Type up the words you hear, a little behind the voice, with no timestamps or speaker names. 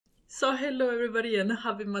So hello everybody and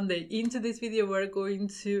happy Monday. Into this video we're going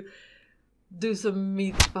to do some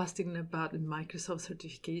myth busting about Microsoft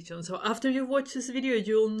certification. So after you watch this video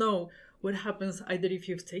you'll know what happens either if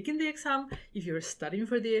you've taken the exam, if you're studying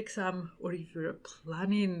for the exam, or if you're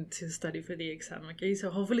planning to study for the exam. Okay, so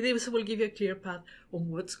hopefully this will give you a clear path on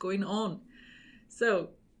what's going on.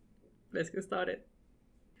 So let's get started.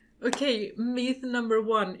 Okay, myth number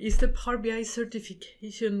 1. Is the Power BI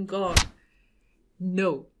certification gone?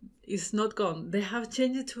 No, it's not gone. They have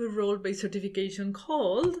changed it to a role-based certification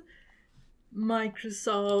called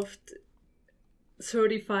Microsoft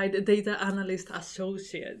Certified Data Analyst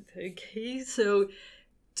Associate. Okay, so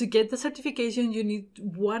to get the certification, you need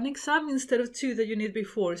one exam instead of 2 that you need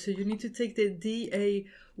before. So you need to take the DA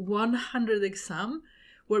 100 exam,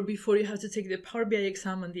 where before you have to take the Power BI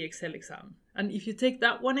exam and the Excel exam. And if you take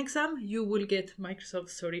that one exam, you will get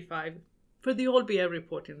Microsoft Certified for the all BI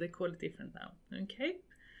reporting. They call it different now. Okay.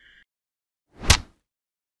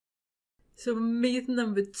 So myth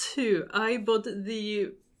number 2. I bought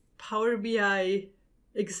the Power BI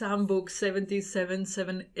exam book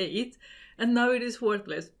 7778 and now it is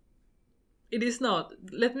worthless. It is not.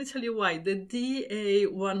 Let me tell you why. The DA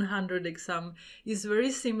 100 exam is very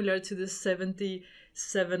similar to the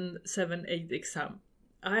 7778 exam.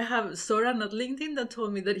 I have Soran at LinkedIn that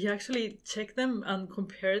told me that he actually checked them and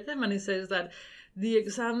compared them, and he says that the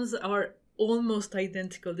exams are almost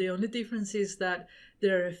identical. The only difference is that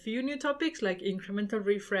there are a few new topics like incremental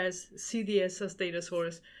refresh, CDS as data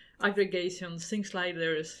source, aggregation, sync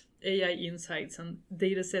sliders, AI insights, and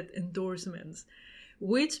dataset endorsements,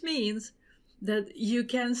 which means that you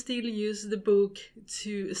can still use the book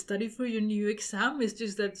to study for your new exam. It's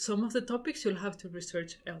just that some of the topics you'll have to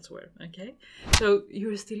research elsewhere, okay? So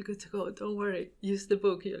you're still good to go, don't worry. Use the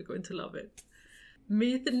book, you're going to love it.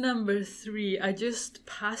 Myth number 3, I just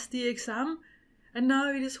passed the exam and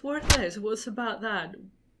now it is worthless. What's about that?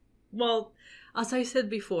 Well, as I said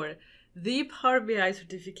before, the Power BI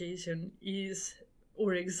certification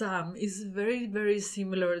or exam is very, very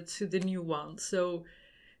similar to the new one. So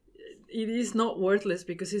it is not worthless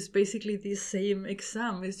because it's basically the same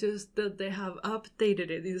exam. It's just that they have updated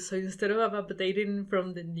it. So instead of updating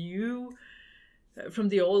from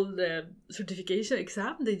the old certification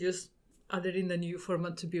exam, they just added in the new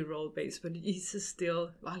format to be role-based. But it's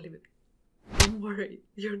still valid. Don't worry,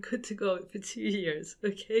 you're good to go for 2 years,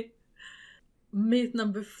 okay? Myth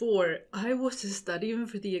number 4. I was studying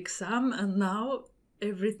for the exam and now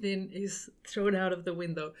everything is thrown out of the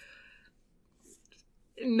window.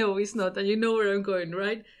 No, it's not, and you know where I'm going,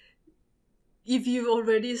 right? If you've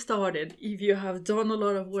already started, if you have done a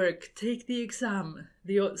lot of work, take the exam,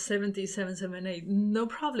 the 7778, no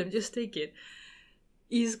problem, just take it.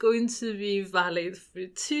 It's going to be valid for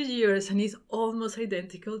 2 years and it's almost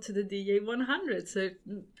identical to the DA 100, so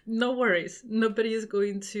no worries. Nobody is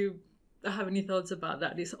going to have any thoughts about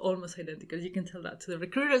that. It's almost identical. You can tell that to the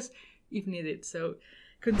recruiters if needed. So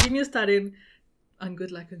continue studying and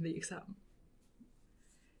good luck on the exam.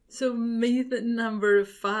 So myth number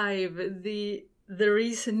 5, there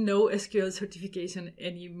is no SQL certification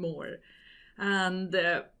anymore. And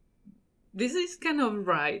this is kind of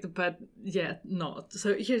right, but yet not.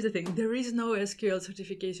 So here's the thing, there is no SQL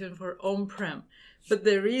certification for on-prem, but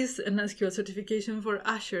there is an SQL certification for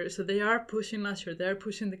Azure. So they are pushing Azure, they are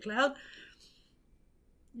pushing the cloud.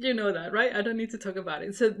 You know that, right? I don't need to talk about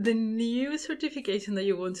it. So the new certification that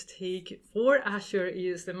you want to take for Azure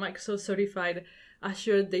is the Microsoft Certified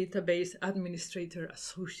Azure Database Administrator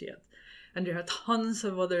Associate. And there are tons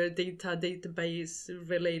of other database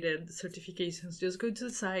related certifications. Just go to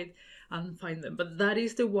the site and find them. But that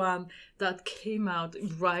is the one that came out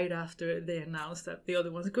right after they announced that the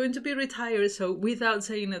other one's going to be retired. So without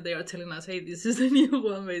saying that, they are telling us, hey, this is the new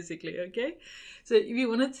one basically, okay? So if you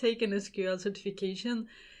want to take an SQL certification,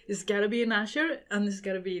 it's got to be in Azure and it's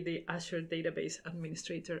got to be the Azure Database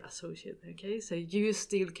Administrator Associate, okay? So you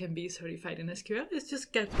still can be certified in SQL, it's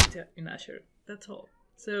just get it in Azure, that's all.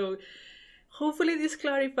 So hopefully this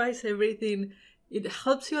clarifies everything. It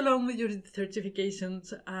helps you along with your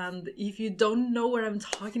certifications, and if you don't know what I'm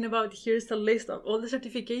talking about, here's the list of all the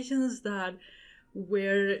certifications that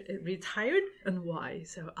were retired and why.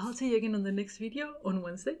 So I'll see you again on the next video on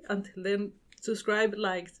Wednesday. Until then, subscribe,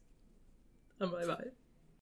 like, and bye-bye.